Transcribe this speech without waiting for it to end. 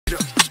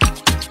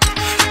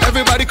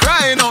everybody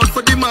crying out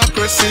for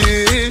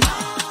democracy.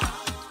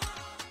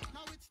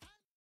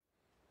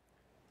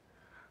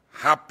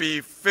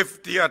 Happy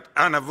 50th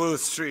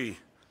anniversary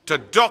to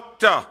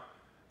Dr.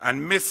 and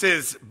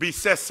Mrs.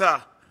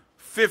 Bisesa.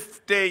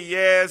 50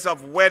 years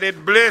of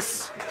wedded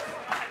bliss.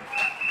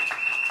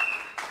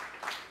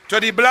 To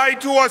the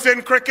blight who was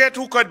in cricket,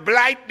 who could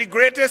blight the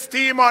greatest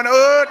team on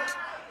earth.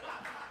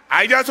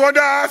 I just want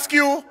to ask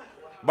you,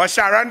 but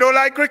Sharon don't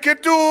like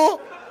cricket too?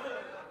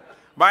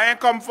 But I ain't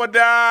come for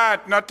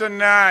that, not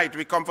tonight.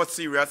 We come for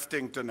serious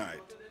thing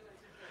tonight.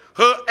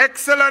 Her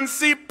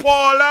Excellency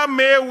Paula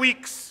May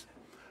Weeks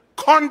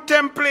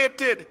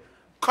contemplated,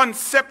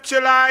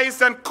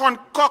 conceptualized, and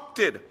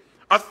concocted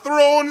a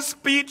throne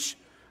speech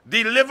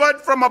delivered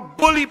from a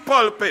bully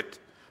pulpit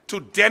to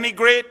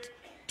denigrate,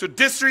 to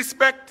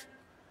disrespect,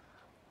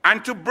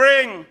 and to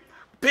bring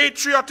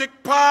patriotic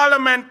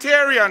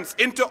parliamentarians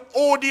into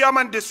odium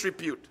and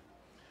disrepute.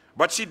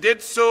 But she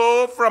did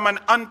so from an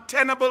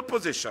untenable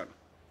position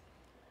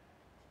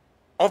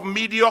of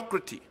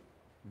mediocrity,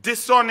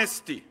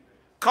 dishonesty,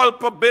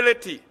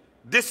 culpability,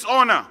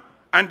 dishonor,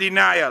 and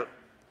denial.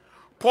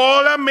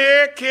 Paula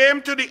May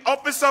came to the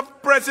office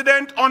of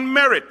president on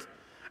merit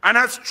and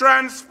has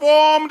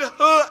transformed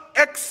her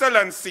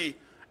excellency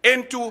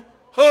into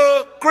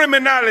her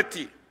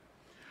criminality.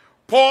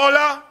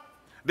 Paula,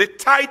 the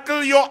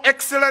title Your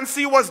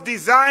Excellency was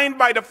designed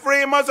by the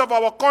framers of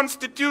our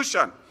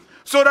Constitution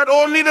so that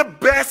only the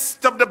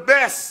best of the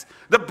best,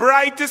 the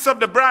brightest of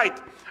the bright,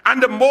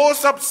 and the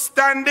most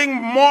upstanding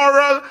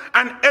moral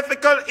and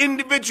ethical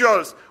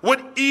individuals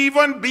would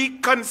even be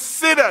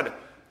considered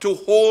to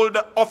hold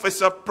the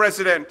office of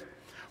president.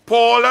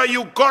 Paula,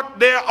 you got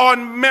there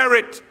on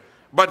merit,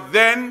 but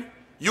then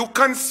you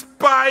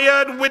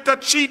conspired with a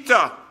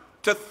cheater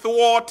to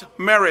thwart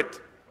merit.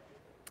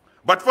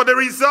 But for the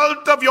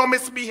result of your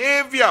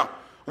misbehavior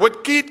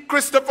with Keith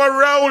Christopher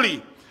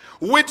Rowley,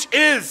 which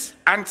is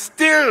and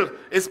still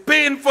is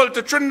painful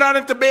to Trinidad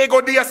and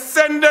Tobago, the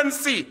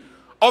ascendancy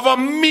of a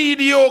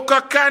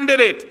mediocre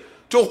candidate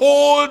to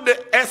hold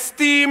the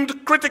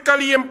esteemed,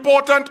 critically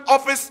important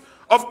office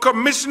of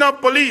Commissioner of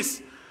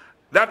Police,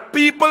 that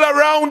people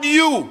around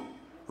you,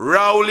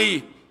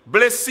 Rowley,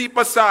 Blessy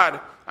Prasad,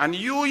 and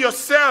you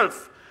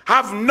yourself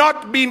have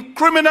not been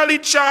criminally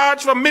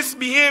charged for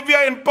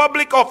misbehavior in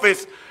public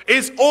office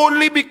is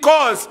only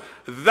because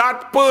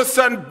that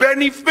person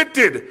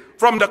benefited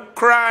from the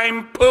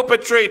crime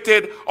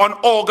perpetrated on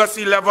August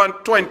 11,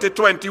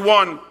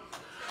 2021.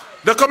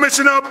 The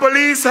Commissioner of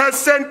Police has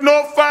sent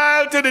no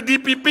file to the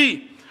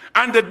DPP,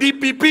 and the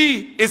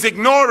DPP is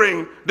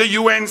ignoring the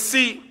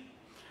UNC.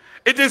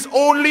 It is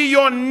only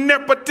your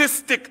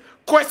nepotistic,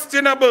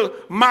 questionable,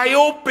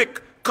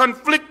 myopic,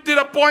 conflicted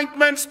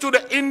appointments to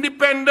the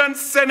independent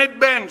Senate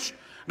bench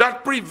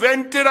that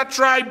prevented a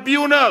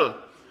tribunal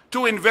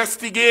to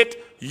investigate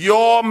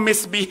your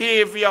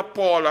misbehavior,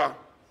 Paula.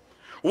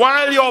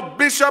 While your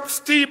Bishop's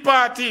Tea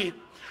Party,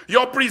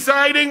 your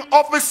presiding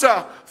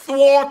officer,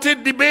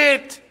 thwarted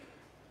debate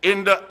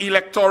in the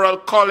Electoral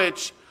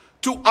College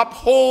to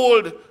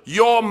uphold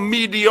your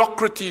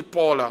mediocrity,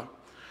 Paula.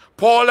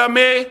 Paula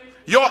May,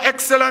 your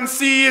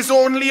excellency is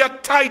only a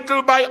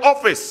title by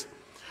office.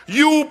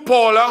 You,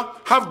 Paula,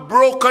 have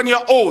broken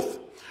your oath.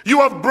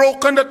 You have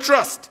broken the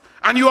trust,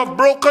 and you have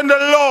broken the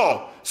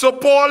law. So,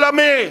 Paula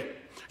May,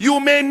 you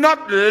may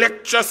not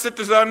lecture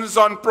citizens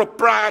on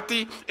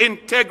propriety,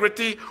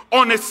 integrity,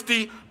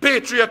 honesty,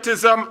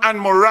 patriotism, and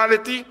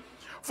morality,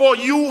 for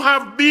you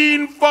have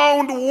been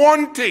found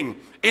wanting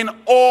in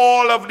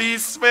all of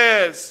these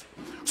spheres.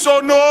 So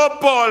no,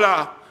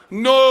 Paula,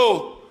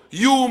 no,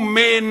 you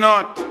may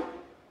not.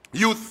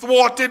 You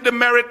thwarted the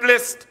merit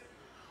list.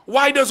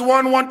 Why does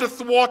one want to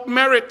thwart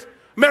merit?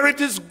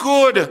 Merit is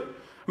good.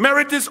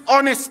 Merit is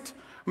honest.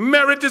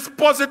 Merit is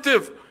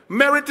positive.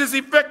 Merit is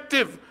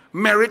effective.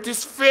 Merit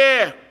is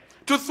fair.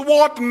 To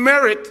thwart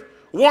merit,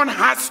 one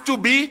has to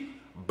be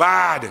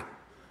bad,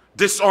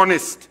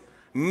 dishonest,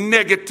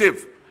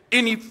 negative,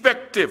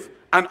 ineffective,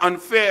 and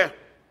unfair.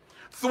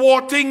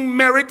 Thwarting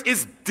merit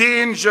is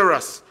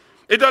dangerous.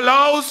 It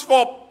allows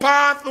for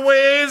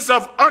pathways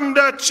of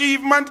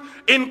underachievement,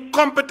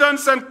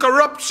 incompetence, and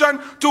corruption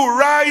to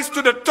rise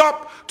to the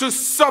top to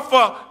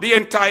suffer the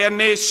entire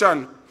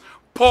nation.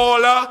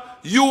 Paula,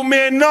 you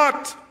may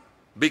not,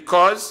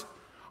 because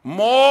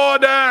more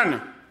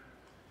than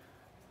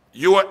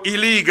you are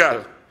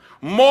illegal,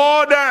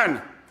 more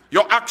than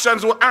your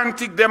actions were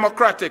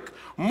anti-democratic,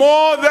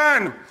 more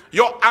than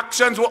your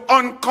actions were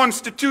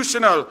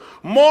unconstitutional,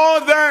 more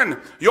than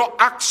your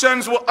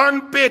actions were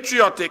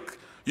unpatriotic,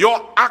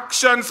 your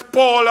actions,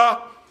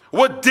 Paula,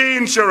 were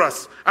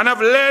dangerous and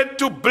have led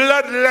to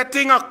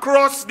bloodletting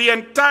across the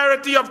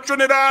entirety of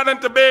Trinidad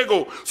and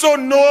Tobago. So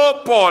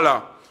no,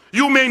 Paula,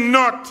 you may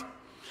not.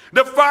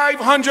 The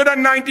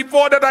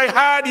 594 that I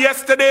had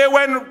yesterday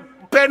when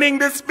penning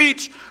this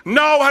speech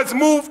now has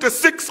moved to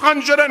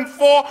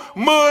 604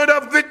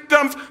 murder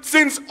victims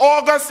since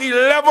August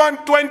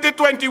 11,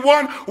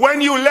 2021,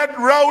 when you let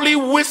Rowley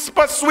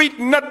whisper sweet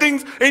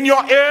nothings in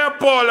your ear,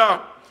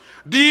 Paula.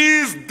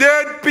 These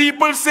dead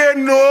people say,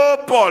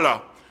 no,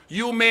 Paula,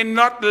 you may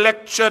not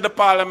lecture the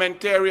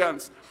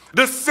parliamentarians.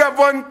 The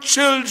 7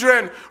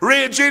 children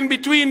ranging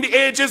between the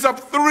ages of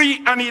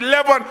 3 and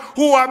 11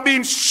 who are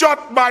being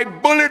shot by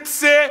bullets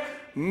say,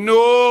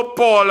 no,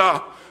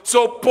 Paula.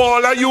 So,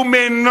 Paula, you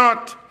may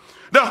not.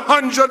 The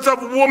hundreds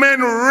of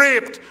women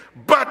raped,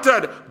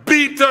 battered,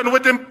 beaten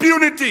with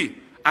impunity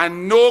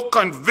and no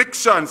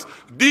convictions.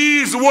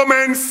 These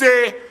women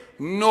say,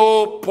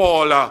 no,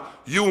 Paula,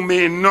 you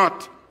may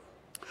not.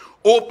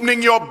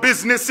 Opening your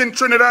business in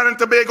Trinidad and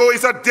Tobago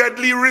is a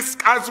deadly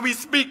risk as we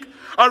speak.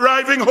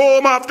 Arriving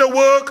home after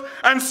work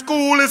and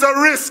school is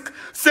a risk.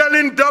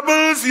 Selling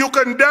doubles, you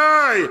can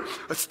die.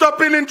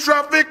 Stopping in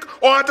traffic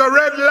or at a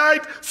red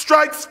light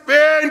strikes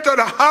fear into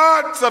the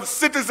hearts of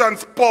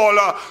citizens,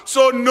 Paula.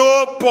 So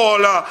no,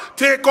 Paula,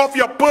 take off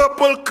your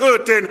purple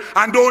curtain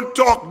and don't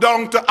talk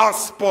down to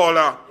us,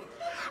 Paula.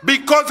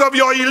 Because of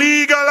your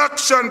illegal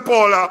action,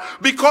 Paula,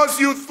 because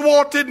you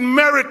thwarted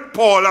merit,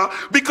 Paula,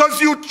 because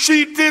you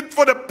cheated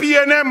for the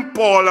PNM,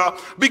 Paula,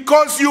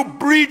 because you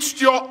breached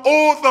your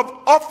oath of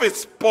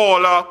office,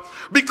 Paula,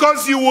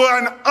 because you were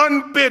an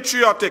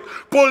unpatriotic,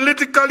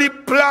 politically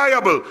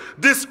pliable,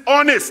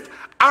 dishonest,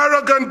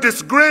 arrogant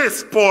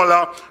disgrace,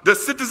 Paula, the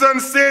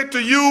citizens say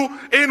to you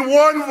in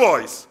one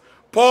voice,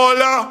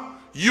 Paula,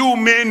 you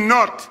may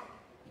not.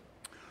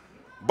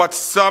 But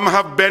some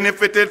have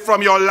benefited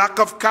from your lack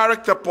of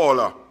character,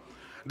 Paula.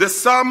 The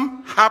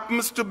sum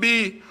happens to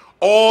be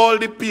all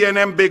the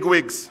PNM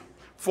bigwigs.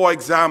 For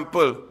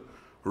example,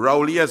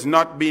 Rowley has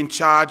not been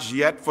charged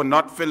yet for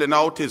not filling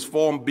out his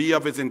Form B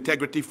of his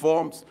integrity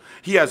forms.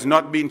 He has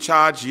not been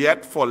charged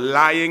yet for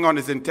lying on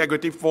his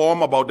integrity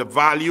form about the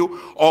value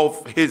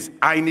of his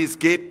Inez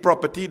Gate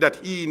property that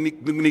he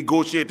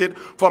negotiated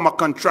from a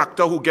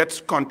contractor who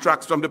gets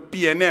contracts from the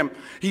PNM.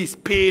 He's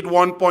paid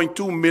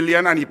 $1.2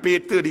 million and he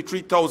paid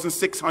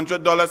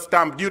 $33,600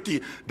 stamp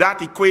duty. That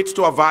equates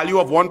to a value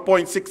of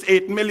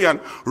 $1.68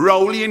 million.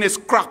 Rowley in his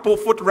crapo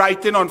foot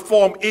writing on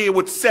Form A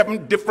with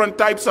 7 different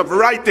types of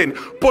writing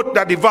put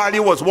that the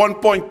value was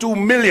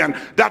 $1.2 million.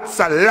 That's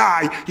a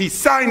lie. He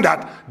signed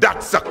that.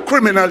 That's a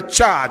criminal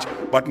charge,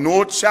 but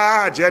no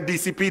charge,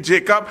 DCP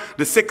Jacob,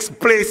 the 6th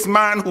place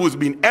man who's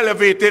been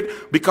elevated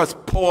because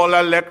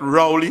Paula let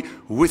Rowley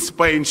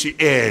whisper in she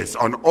ears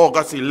on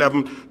August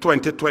 11,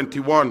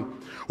 2021.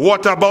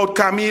 What about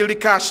Camille, the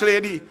cash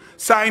lady?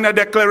 Sign a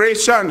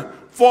declaration.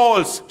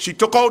 False. She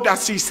took out,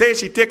 as she says,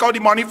 she take out the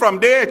money from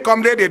there.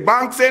 Come there, the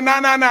bank say,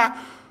 nah.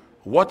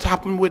 What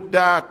happened with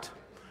that,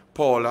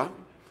 Paula?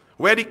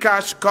 Where the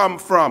cash come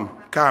from,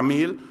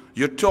 Camille?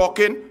 You're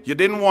talking, you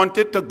didn't want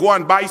it to go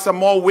and buy some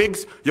more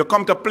wigs. You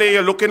come to play,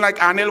 you're looking like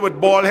Anil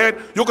with bald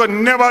head. You could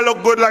never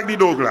look good like the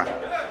Douglas.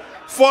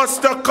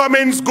 Foster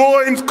Cummins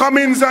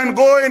and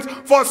goings.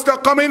 Foster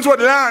Cummins with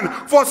land.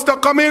 Foster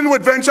Cummins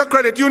with Venture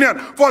Credit Union.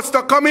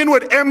 Foster Cummins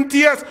with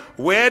MTS.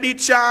 Where the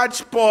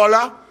charge,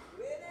 Paula?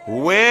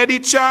 Where the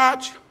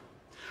charge?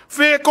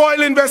 Fake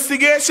oil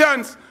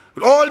investigations.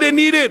 All they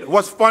needed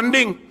was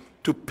funding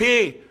to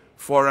pay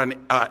for an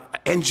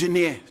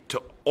engineer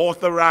to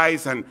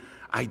authorize and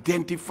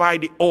identify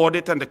the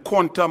audit and the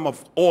quantum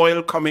of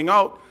oil coming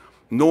out.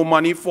 No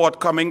money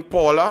forthcoming,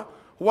 Paula.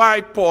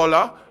 Why,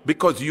 Paula?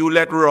 Because you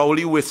let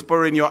Rowley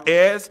whisper in your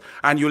ears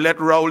and you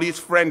let Rowley's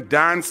friend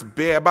dance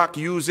bareback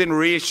using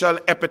racial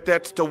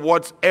epithets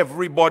towards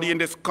everybody in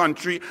this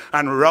country.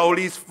 And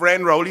Rowley's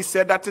friend, Rowley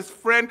said that's his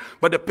friend,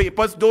 but the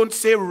papers don't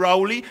say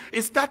Rowley.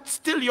 Is that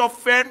still your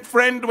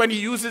friend when he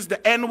uses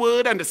the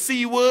N-word and the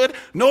C-word?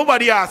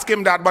 Nobody asked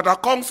him that, but a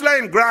councillor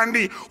in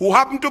Grandy who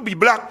happened to be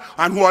black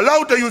and who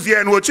allowed to use the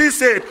N-word, she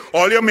said,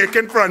 all you're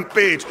making front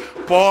page.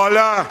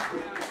 Paula.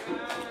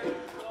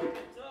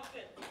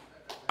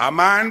 A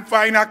man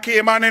find a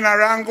Cayman in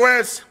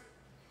Aranguez.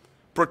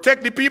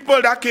 Protect the people.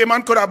 That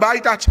Cayman could have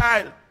bite a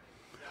child.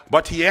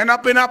 But he end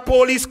up in a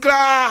police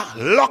car,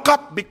 lock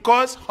up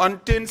because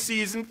hunting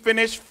season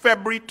finished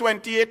February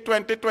 28,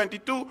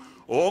 2022.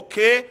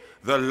 Okay,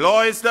 the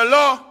law is the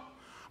law.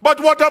 But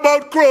what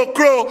about Crow,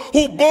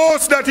 who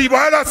boasts that he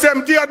had a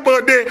 70th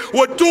birthday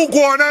with 2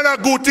 guana and a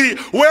goatee?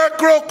 Where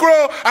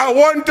Crow? I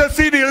want to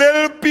see the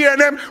little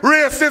PNM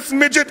racist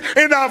midget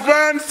in a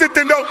van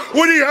sitting down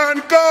with the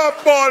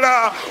handcuff,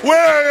 Paula.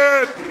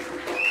 Where?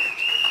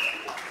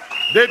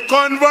 Did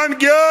Convent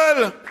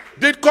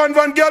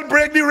girl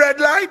break the red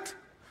light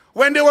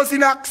when there was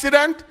an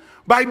accident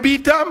by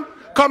Beatham?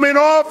 Coming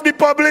off the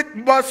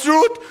public bus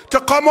route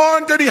to come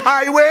on to the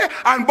highway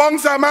and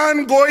bounce a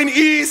man going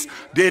east.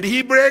 Did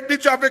he break the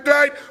traffic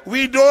light?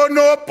 We don't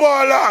know,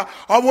 Paula.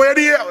 Or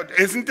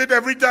isn't it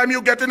every time you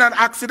get in an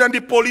accident,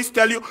 the police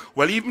tell you,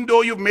 well, even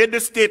though you've made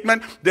this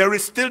statement, there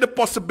is still the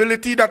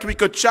possibility that we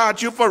could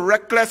charge you for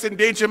reckless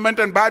endangerment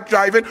and bad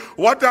driving.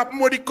 What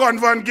happened with the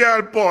Convent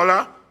girl,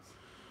 Paula?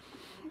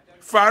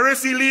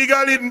 Faris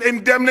illegal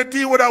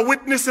indemnity with a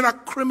witness in a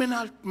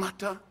criminal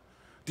matter.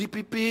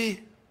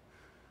 DPP.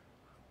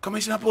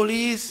 Commissioner of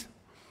Police,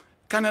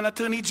 can an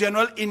Attorney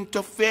General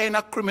interfere in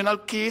a criminal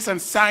case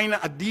and sign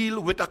a deal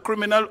with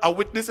a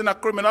witness in a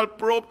criminal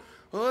probe?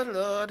 Oh,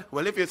 Lord.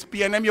 Well, if it's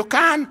PNM, you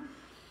can.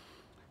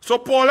 So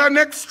Paula,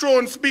 next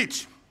throne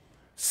speech.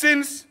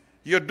 Since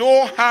you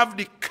don't have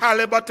the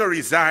caliber to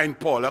resign,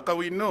 Paula, because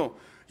we know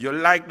you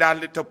like that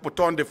little put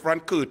on the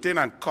front curtain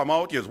and come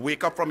out, you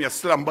wake up from your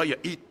slumber, you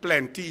eat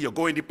plenty, you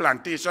go in the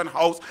plantation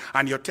house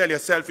and you tell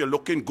yourself you're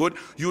looking good,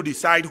 you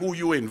decide who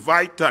you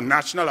invite to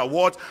national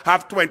awards,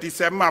 have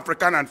 27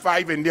 African and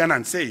 5 Indian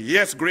and say,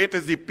 yes, great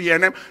is the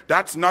PNM.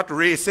 That's not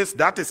racist,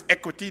 that is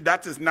equity,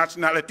 that is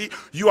nationality.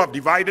 You have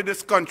divided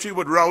this country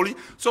with Rowley.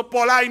 So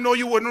Paula, I know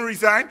you wouldn't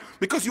resign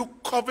because you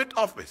covet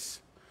office.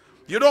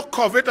 You don't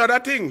covet other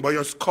things, but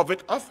you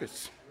covet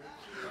office.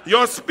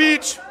 Your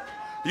speech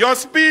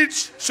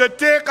should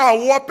take a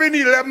whopping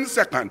 11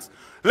 seconds.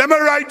 Let me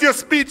write your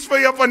speech for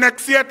you for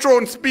next year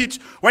throne speech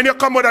when you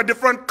come with a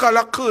different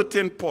color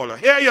curtain, Paula.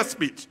 Hear your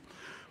speech.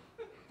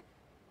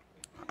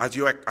 As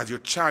you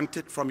chant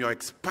it from your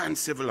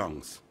expansive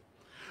lungs.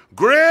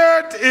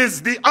 Great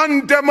is the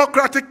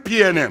undemocratic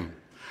PNM.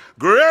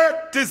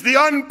 Great is the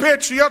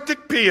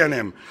unpatriotic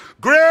PNM.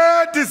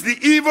 Great is the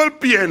evil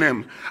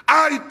PNM.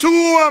 I too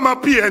am a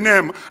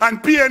PNM,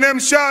 and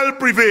PNM shall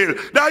prevail.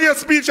 That's your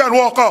speech and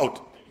walk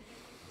out.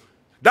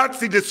 That's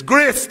the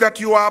disgrace that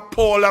you are,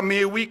 Paula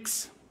May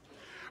Weeks.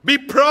 Be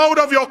proud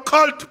of your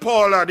cult,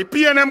 Paula, the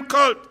PNM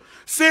cult.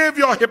 Save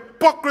your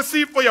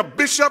hypocrisy for your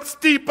bishop's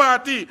tea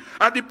party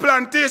at the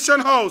plantation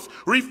house,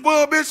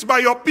 refurbished by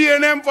your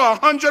PNM for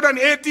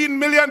 118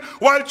 million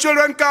while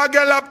children can't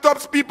get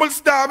laptops, people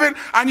starving,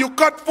 and you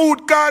cut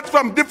food cards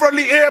from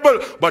differently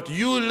able. But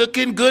you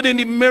looking good in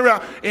the mirror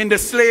in the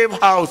slave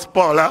house,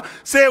 Paula.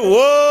 Say,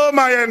 whoa,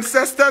 my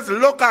ancestors,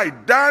 look, I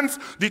dance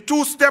the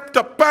two-step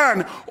to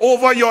pan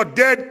over your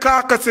dead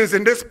carcasses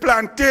in this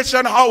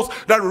plantation house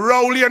that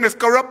Rowley and his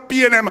corrupt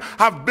PNM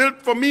have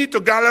built for me to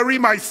gallery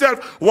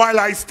myself while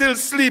I still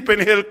sleep in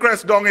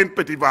Hillcrest down in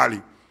Pity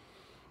Valley.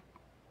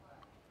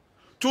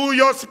 To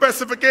your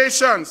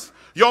specifications,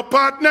 your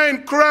partner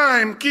in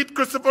crime, Keith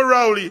Christopher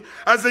Rowley,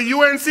 as the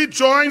UNC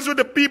joins with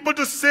the people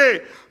to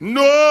say,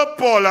 no,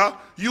 Paula,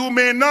 you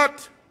may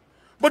not.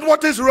 But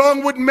what is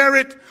wrong with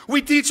merit?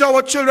 We teach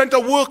our children to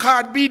work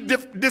hard, be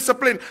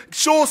disciplined,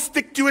 show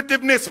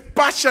stick-to-itiveness,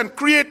 passion,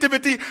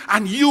 creativity,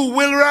 and you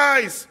will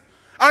rise.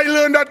 I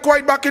learned that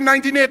quite back in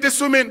 1980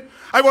 swimming.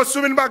 I was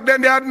swimming back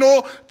then, they had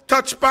no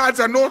touch pads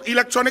and no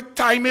electronic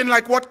timing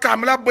like what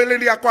Kamala built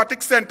in the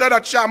aquatic center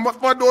that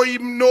Shamaford don't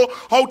even know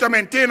how to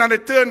maintain, and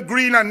it turned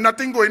green and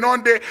nothing going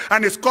on there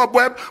and it's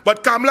cobweb.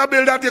 But Kamala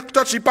built that, you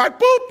touch the pad,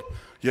 poop.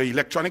 Your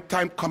electronic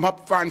time come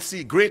up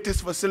fancy.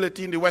 Greatest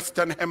facility in the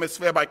Western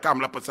Hemisphere by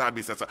Kamala Prasad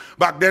Bisasa.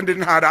 Back then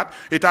didn't have that.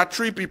 It had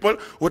 3 people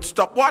with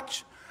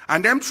stopwatch.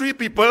 And them 3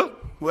 people,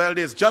 well,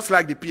 it's just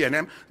like the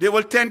PNM, they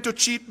will tend to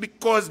cheat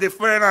because they're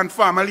friend and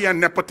family and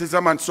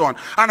nepotism and so on.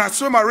 And I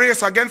swim a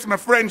race against my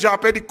friend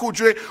Japedi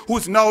Kudre,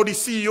 who's now the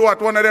CEO at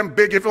one of them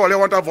big, if you only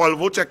want a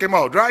Volvo, check him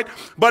out, right?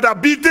 But I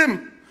beat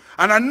him,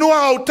 and I know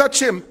how to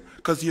touch him,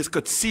 because you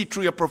could see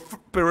through your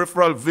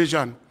peripheral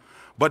vision.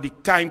 But the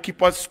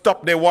timekeepers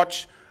stopped their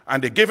watch,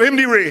 and they give him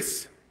the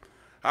race.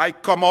 I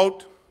come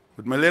out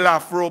with my little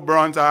afro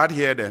bronze I had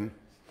here then.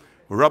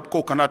 Rub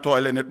coconut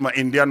oil in it. My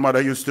Indian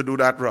mother used to do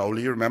that,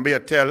 Rowley. Remember you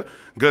tell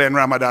Glenn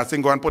Ramadas,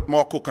 go and put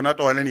more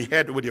coconut oil in his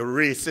head with your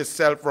racist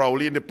self,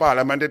 Rowley, in the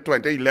parliament in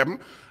 2011.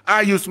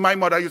 My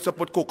mother used to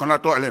put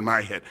coconut oil in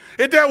my head.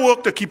 It didn't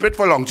work to keep it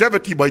for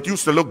longevity, but it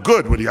used to look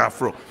good with the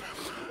afro.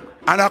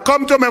 And I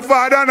come to my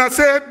father and I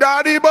say,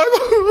 Daddy, but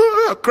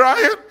I'm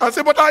crying. I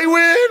say, but I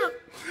win.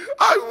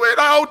 I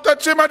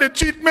out-touch him and they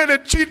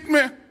cheat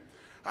me.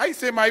 I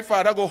say, my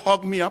father go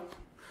hug me up.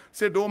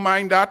 Say, don't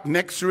mind that.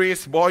 Next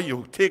race, boy,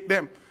 you take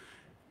them.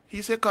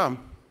 He said, come.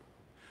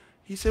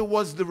 He said,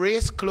 was the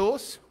race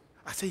close?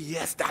 I said,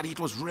 yes, Daddy, it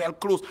was real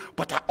close,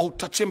 but I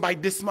out-touched him by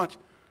this much.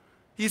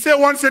 He said,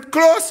 once it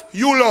close,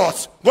 you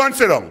lost. Go and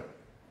sit down.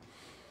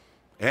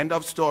 End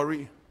of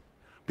story.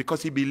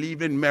 Because he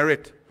believed in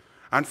merit.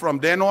 And from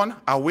then on,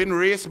 I win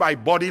race by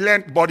body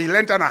length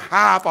and a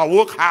half. I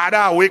work harder,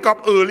 I wake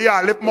up earlier,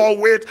 I lift more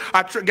weight,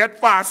 I get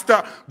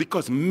faster.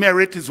 Because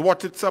merit is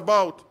what it's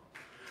about.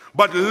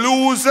 But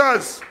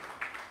losers,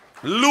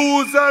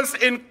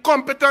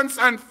 incompetence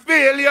and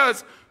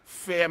failures,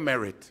 fear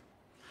merit.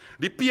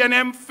 The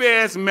PNM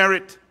fears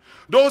merit.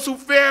 Those who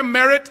fear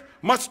merit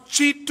must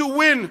cheat to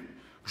win.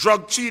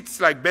 Drug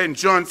cheats like Ben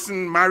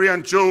Johnson,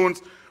 Marion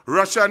Jones,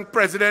 Russian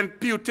President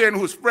Putin,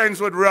 who's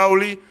friends with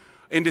Rowley,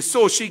 in the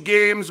Sochi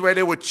games where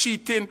they were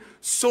cheating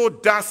so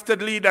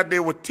dastardly that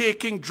they were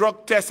taking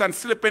drug tests and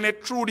slipping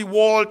it through the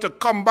wall to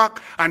come back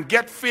and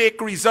get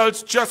fake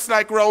results, just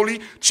like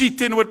Rowley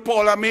cheating with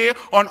Paula May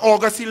on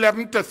August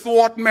 11th to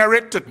thwart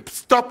merit, to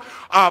stop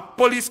a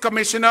police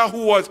commissioner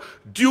who was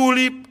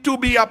duly to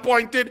be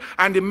appointed,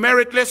 and the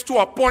meritless to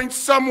appoint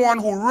someone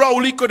who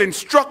Rowley could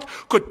instruct,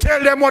 could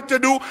tell them what to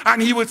do, and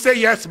he would say,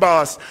 yes,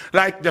 boss,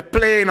 like the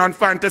plane on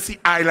Fantasy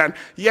Island.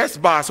 Yes,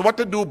 boss, what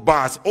to do,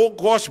 boss? Oh,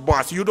 gosh,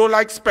 boss, you don't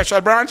like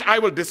special branch? I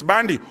will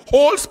disband the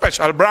whole special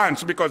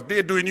branch because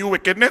they're doing you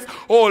wickedness.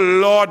 Oh,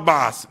 Lord,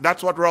 boss.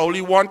 That's what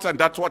Rowley wants, and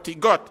that's what he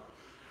got.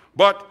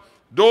 But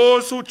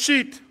those who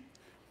cheat,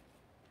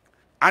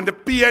 and the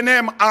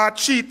PNM are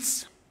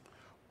cheats,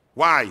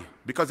 Why?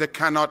 Because they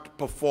cannot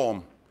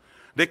perform.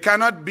 They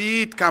cannot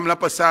beat Kamla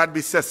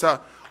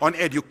Persad-Bissessar on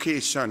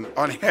education,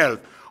 on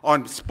health,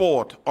 on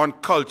sport, on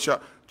culture,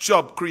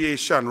 job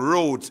creation,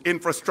 roads,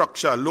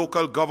 infrastructure,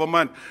 local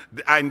government,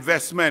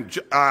 investment,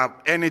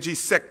 energy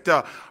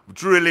sector,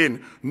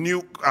 drilling, new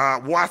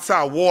water,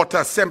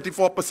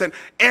 74%.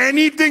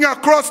 Anything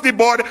across the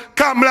board,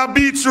 Kamla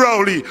beats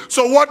Rowley.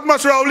 So what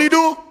must Rowley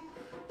do?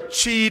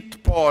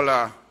 Cheat,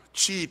 Paula,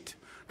 cheat.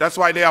 That's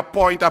why they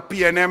appoint a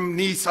PNM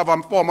niece of a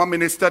former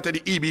minister to the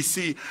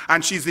EBC,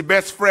 and she's the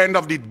best friend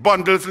of the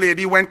bundles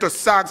lady, went to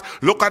SAGS.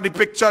 Look at the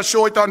picture,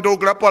 show it on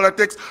Douglas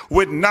Politics,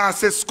 with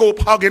Narcissus Scope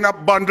hugging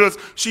up bundles.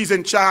 She's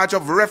in charge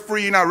of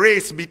refereeing a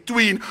race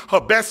between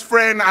her best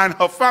friend and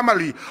her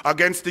family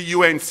against the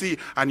UNC,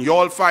 and you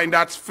all find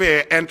that's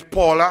fair, and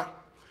Paula?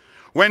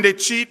 When they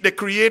cheat, they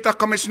create a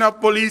commissioner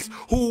of police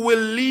who will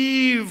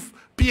leave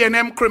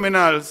PNM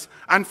criminals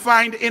and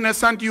find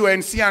innocent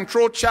UNC and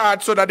throw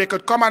charge so that they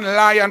could come and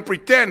lie and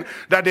pretend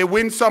that they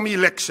win some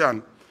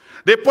election.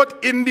 They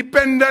put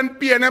independent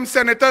PNM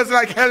senators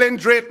like Helen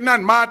Drayton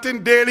and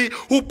Martin Daly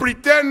who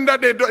pretend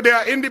that they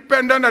are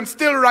independent and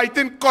still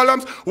writing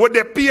columns with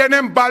their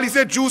PNM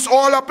Balisé juice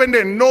all up in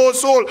their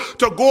nose hole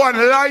to go and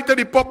lie to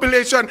the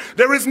population.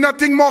 There is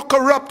nothing more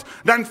corrupt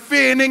than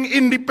feigning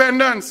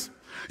independence.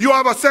 You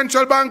have a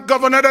central bank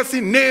governor that's the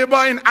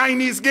neighbor in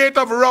Inez Gate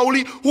of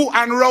Rowley,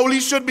 and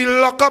Rowley should be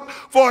locked up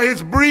for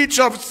his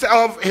breach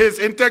of his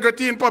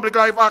Integrity in Public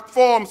Life Act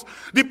forms.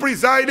 The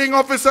presiding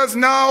officers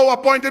now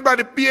appointed by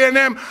the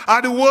PNM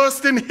are the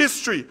worst in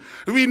history.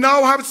 We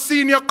now have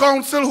senior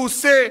counsel who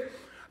say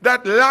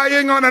that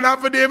lying on an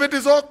affidavit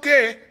is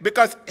okay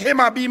because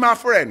him a be my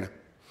friend.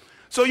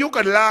 So you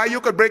could lie, you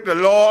could break the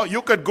law,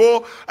 you could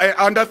go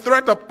under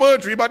threat of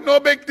perjury, but no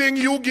big thing.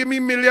 You give me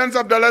millions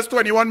of dollars,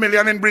 21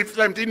 million in brief,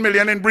 17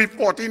 million in brief,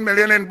 14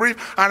 million in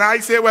brief, and I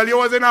say, well, you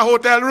was in a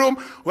hotel room.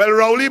 Well,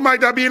 Rowley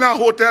might have been in a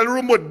hotel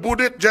room with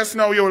Budit. Just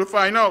now you will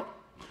find out.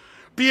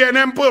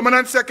 PNM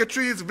Permanent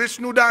Secretaries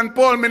Vishnu Dan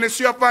Paul,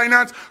 Ministry of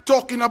Finance,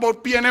 talking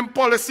about PNM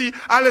policy.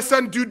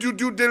 Alison due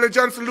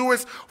diligence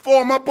Lewis,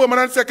 former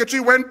Permanent Secretary,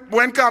 when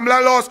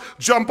Kamla lost,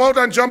 jump out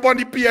and jump on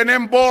the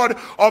PNM board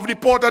of the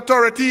Port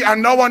Authority,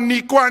 and now on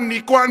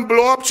Nikwan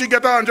blow up, she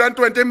get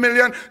 120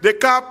 million, they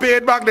can't pay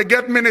it back, they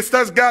get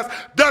ministers' gas.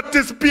 That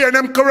is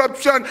PNM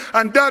corruption,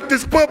 and that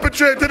is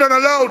perpetrated and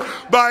allowed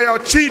by our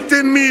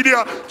cheating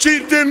media,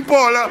 cheating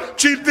Paula,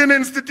 cheating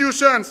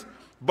institutions.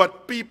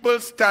 But people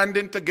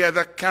standing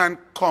together can't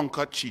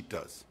conquer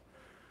cheaters.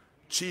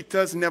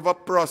 Cheaters never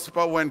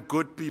prosper when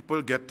good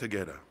people get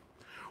together.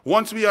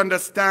 Once we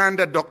understand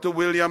that Dr.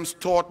 Williams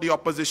taught the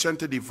opposition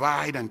to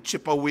divide and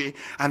chip away,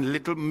 and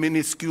little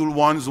minuscule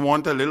ones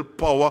want a little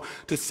power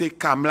to say,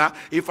 Kamla,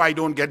 if I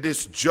don't get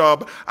this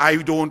job, I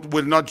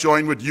will not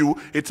join with you.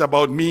 It's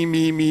about me,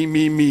 me, me,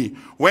 me, me.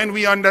 When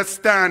we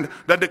understand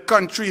that the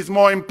country is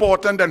more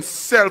important than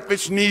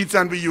selfish needs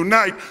and we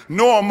unite,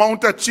 no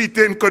amount of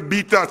cheating could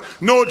beat us.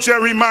 No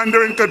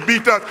gerrymandering could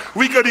beat us.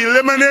 We could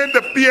eliminate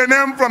the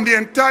PNM from the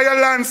entire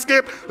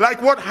landscape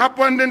like what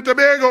happened in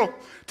Tobago.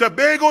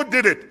 Tobago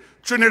did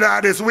it.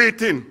 Trinidad is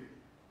waiting.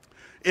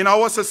 In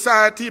our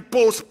society,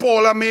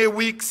 post-Paula May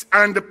weeks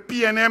and the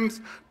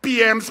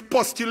PM's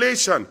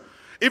postulation.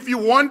 If you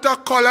want a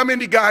column in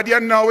The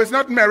Guardian now, it's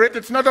not merit,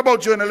 it's not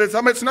about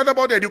journalism, it's not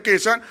about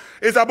education.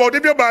 It's about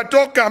if you're bad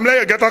talk,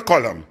 Kamla, you get a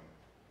column.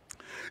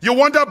 You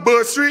want a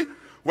bursary?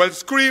 Well,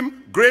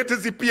 scream, great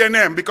is the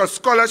PNM, because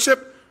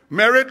scholarship,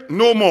 merit,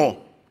 no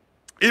more.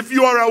 If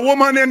you are a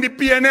woman in the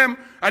PNM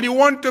and you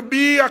want to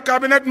be a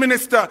cabinet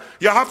minister,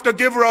 you have to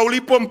give Rowley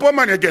pum-pum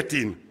and you get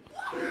in.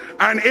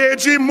 And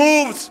AG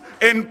moves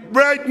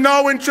right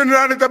now in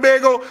Trinidad and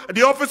Tobago.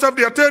 The office of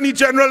the Attorney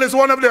General is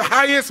one of the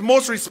highest,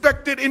 most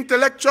respected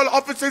intellectual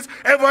offices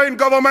ever in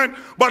government.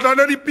 But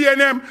under the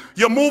PNM,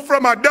 you move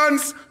from a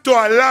dunce to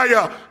a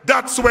liar.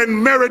 That's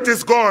when merit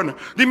is gone.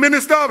 The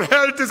Minister of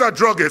Health is a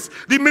druggist.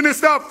 The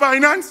Minister of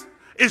Finance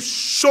is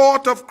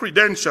short of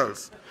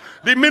credentials.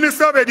 The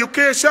Minister of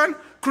Education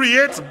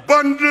creates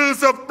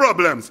bundles of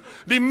problems.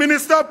 The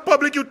Minister of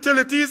Public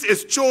Utilities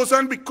is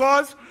chosen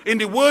because, in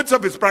the words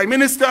of his Prime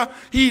Minister,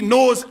 he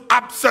knows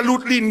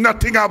absolutely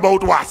nothing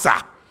about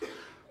WASA.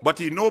 But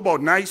he know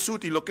about nice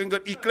suit, he looking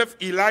good. Ecliffe,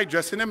 Eli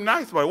dressing him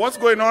nice, boy. What's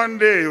going on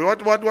there?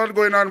 What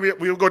going on?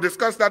 We'll go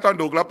discuss that on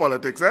Douglas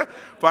Politics, eh?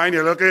 Fine,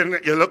 you're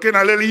looking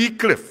a little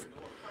Ecliffe.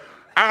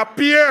 Our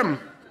PM,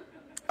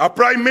 a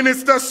Prime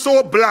Minister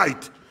so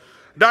blight,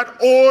 that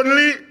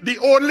the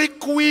only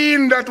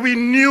queen that we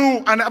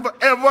knew and have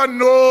ever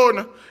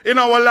known in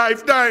our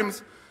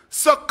lifetimes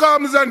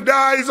succumbs and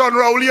dies on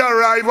Rowley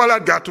arrival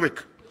at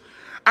Gatwick.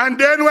 And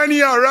then when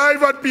he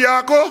arrived at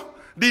Piaco,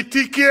 the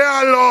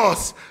TKR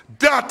lost.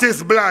 That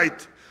is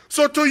blight.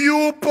 So to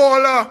you,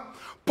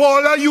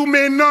 Paula, you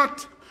may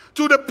not.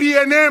 To the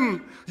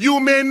PNM, you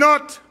may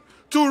not.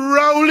 To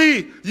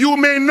Rowley, you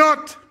may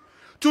not.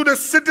 To the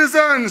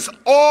citizens,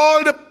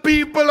 all the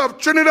people of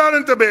Trinidad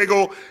and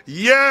Tobago,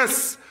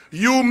 yes,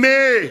 You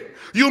may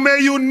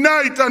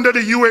unite under the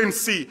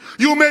UNC.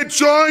 You may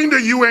join the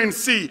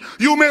UNC.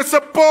 You may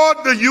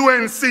support the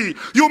UNC.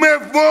 You may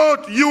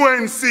vote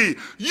UNC.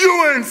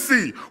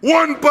 UNC,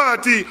 one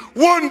party,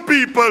 one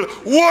people,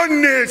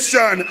 one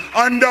nation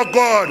under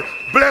God.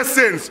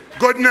 Blessings.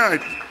 Good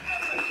night.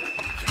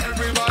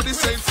 Everybody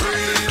say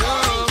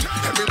freedom.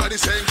 Everybody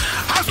say.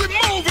 As we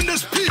move in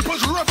this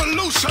people's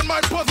revolution, my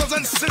brothers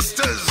and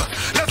sisters,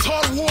 let's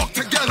all walk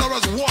together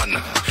as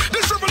one.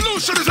 This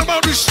revolution is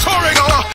about restoring our